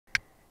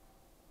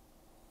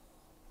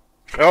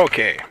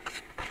Okay.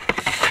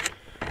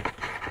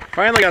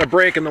 Finally got a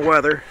break in the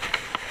weather.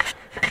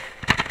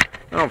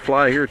 I don't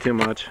fly here too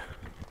much.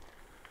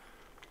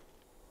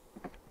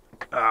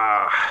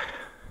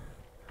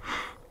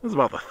 This is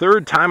about the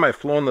third time I've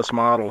flown this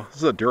model. This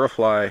is a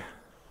Durafly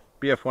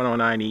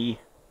BF-109E.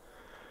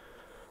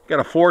 Got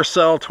a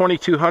 4-cell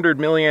 2200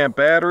 milliamp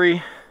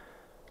battery.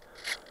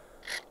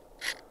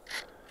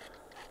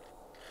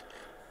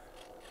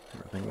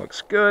 Everything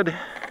looks good.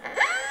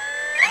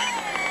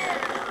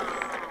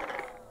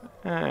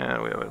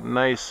 And we have a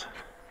nice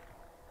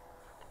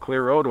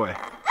clear roadway.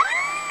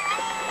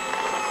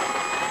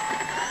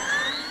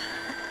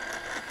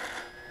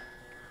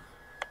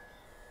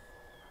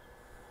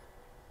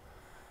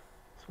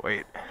 Let's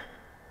wait.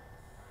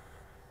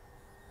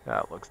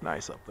 That looks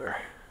nice up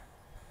there.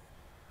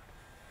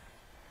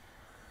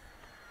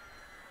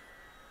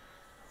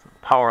 Some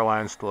power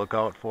lines to look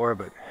out for,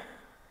 but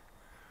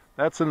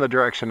that's in the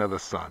direction of the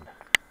sun.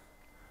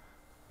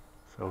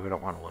 So we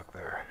don't want to look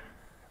there.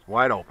 It's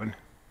wide open.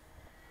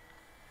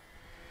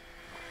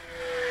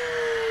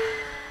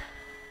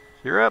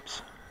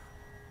 Stirrups.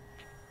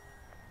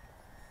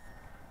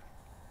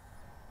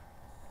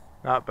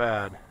 Not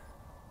bad.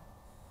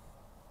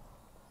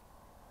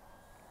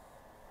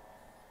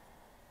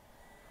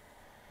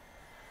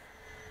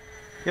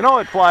 You know,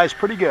 it flies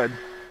pretty good.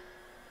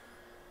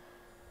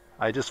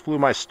 I just flew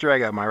my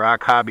Strega, my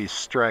Rock Hobbies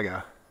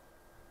Strega.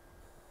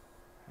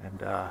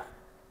 And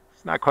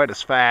it's not quite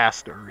as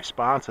fast or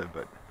responsive,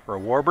 but for a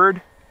warbird,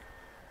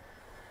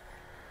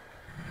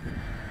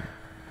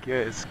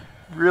 it's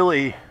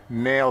really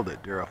nailed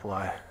it,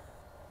 Durafly.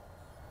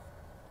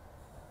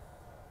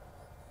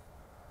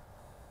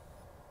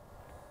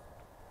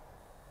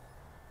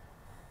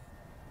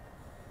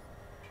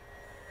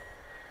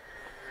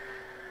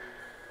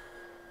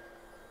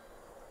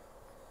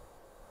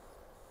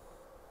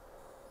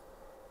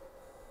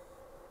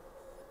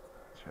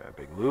 Try a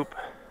big loop.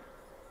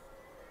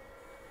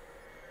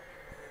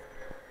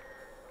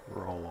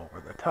 Roll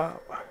over the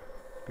top.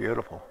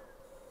 Beautiful.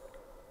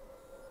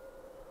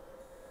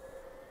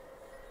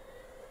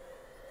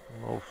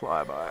 Low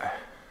flyby.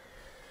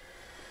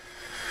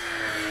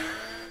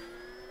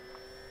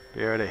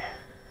 Beauty.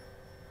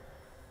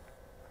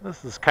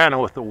 This is kind of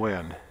with the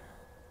wind.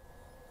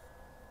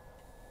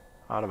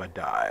 Out of a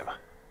dive.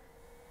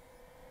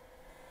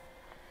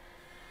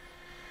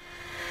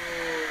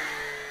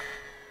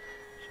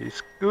 She's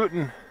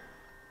scooting.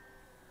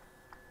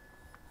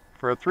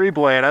 For a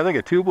 3-blade, I think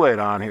a 2-blade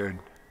on here would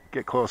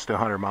get close to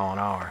 100 mile an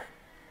hour.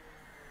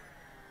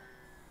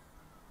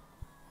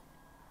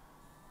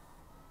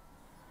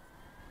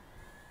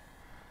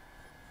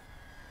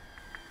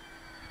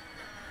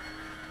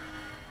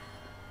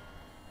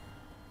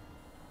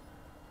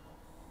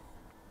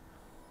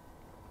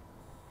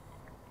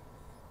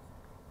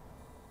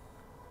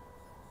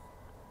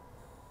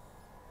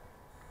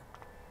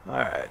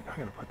 Alright, I'm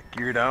going to put the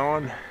gear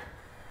down.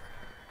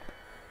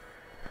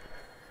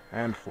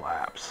 And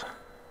flaps.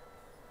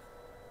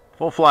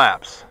 Full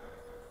flaps.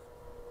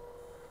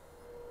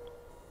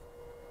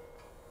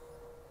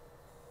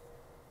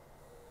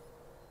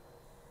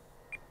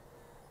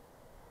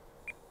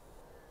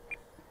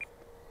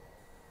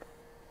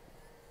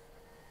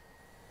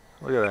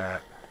 Look at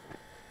that.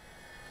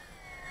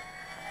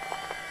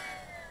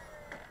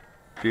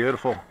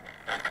 Beautiful.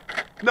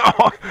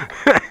 No!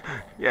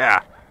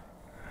 Yeah.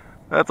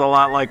 That's a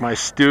lot like my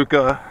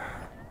Stuka.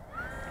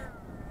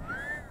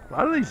 A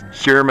lot of these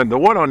German, the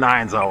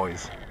 109s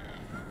always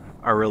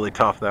are really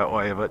tough that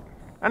way, but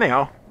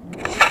anyhow,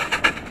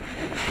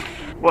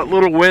 what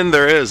little wind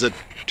there is, it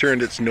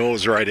turned its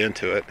nose right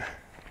into it.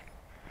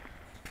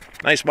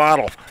 Nice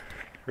model.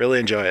 Really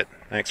enjoy it.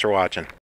 Thanks for watching.